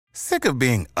Sick of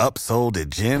being upsold at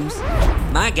gyms?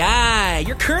 My guy,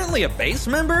 you're currently a base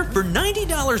member? For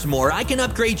 $90 more, I can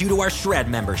upgrade you to our Shred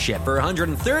membership. For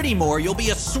 $130 more, you'll be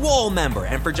a Swole member.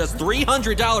 And for just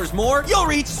 $300 more, you'll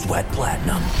reach Sweat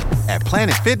Platinum. At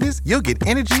Planet Fitness, you'll get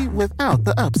energy without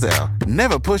the upsell.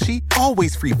 Never pushy,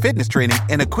 always free fitness training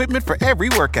and equipment for every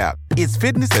workout. It's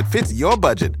fitness that fits your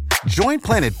budget. Join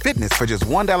Planet Fitness for just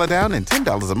 $1 down and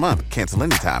 $10 a month. Cancel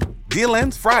anytime. Deal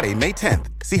ends Friday, May 10th.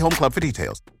 See Home Club for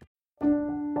details.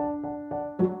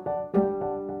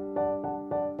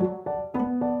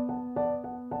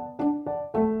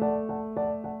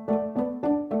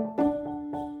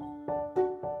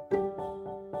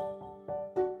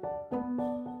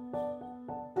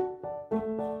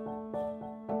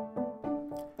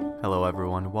 Hello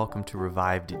everyone, welcome to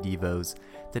Revived Devos.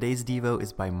 Today's Devo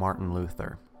is by Martin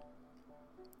Luther.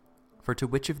 For to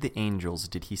which of the angels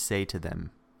did he say to them,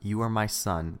 "You are my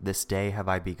son, this day have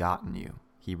I begotten you"?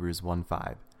 Hebrews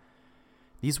 1:5.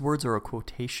 These words are a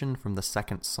quotation from the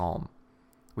second psalm.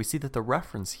 We see that the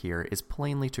reference here is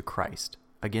plainly to Christ,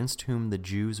 against whom the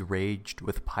Jews raged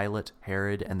with Pilate,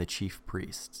 Herod, and the chief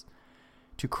priests.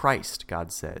 To Christ,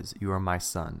 God says, "You are my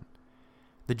son."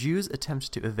 The Jews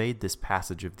attempt to evade this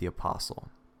passage of the apostle.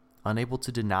 Unable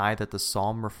to deny that the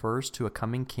psalm refers to a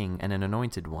coming king and an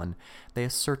anointed one, they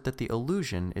assert that the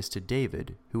allusion is to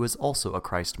David, who is also a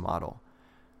Christ model.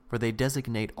 For they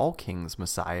designate all kings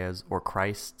messiahs or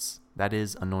Christs, that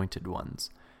is, anointed ones.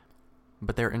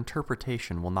 But their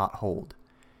interpretation will not hold.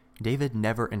 David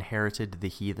never inherited the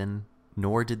heathen,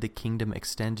 nor did the kingdom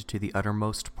extend to the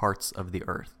uttermost parts of the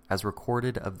earth, as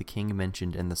recorded of the king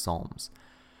mentioned in the Psalms.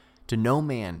 To no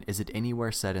man is it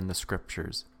anywhere said in the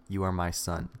Scriptures, "You are my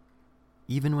son."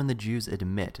 Even when the Jews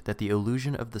admit that the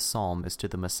allusion of the psalm is to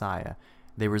the Messiah,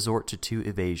 they resort to two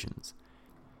evasions.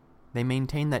 They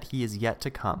maintain that he is yet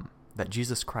to come, that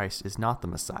Jesus Christ is not the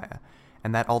Messiah,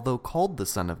 and that although called the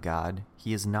Son of God,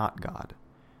 he is not God.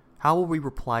 How will we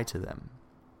reply to them?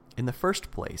 In the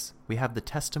first place, we have the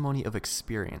testimony of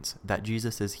experience that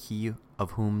Jesus is he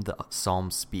of whom the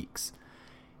psalm speaks.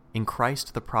 In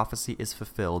Christ the prophecy is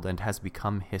fulfilled and has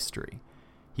become history.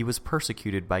 He was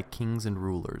persecuted by kings and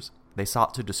rulers. They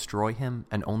sought to destroy him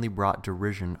and only brought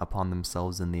derision upon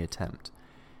themselves in the attempt.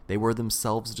 They were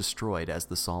themselves destroyed, as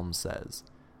the psalm says.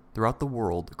 Throughout the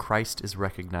world, Christ is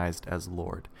recognized as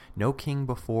Lord. No king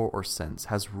before or since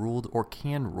has ruled or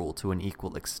can rule to an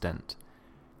equal extent.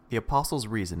 The apostles'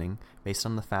 reasoning, based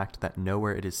on the fact that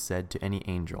nowhere it is said to any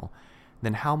angel,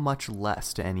 then how much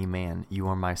less to any man, "You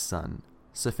are my son,"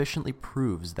 sufficiently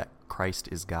proves that Christ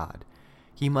is God.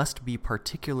 He must be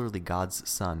particularly God's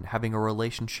son, having a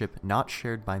relationship not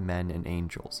shared by men and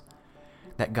angels.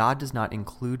 That God does not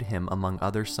include him among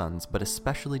other sons, but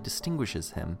especially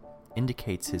distinguishes him,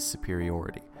 indicates his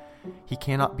superiority. He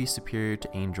cannot be superior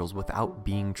to angels without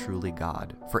being truly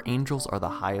God, for angels are the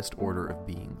highest order of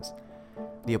beings.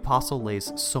 The apostle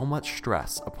lays so much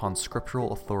stress upon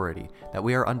scriptural authority that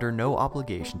we are under no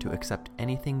obligation to accept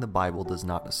anything the Bible does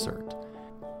not assert.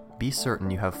 Be certain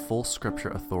you have full scripture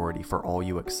authority for all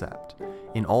you accept.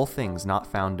 In all things not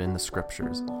found in the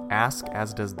scriptures, ask,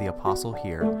 as does the apostle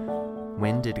here,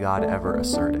 when did God ever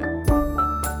assert it?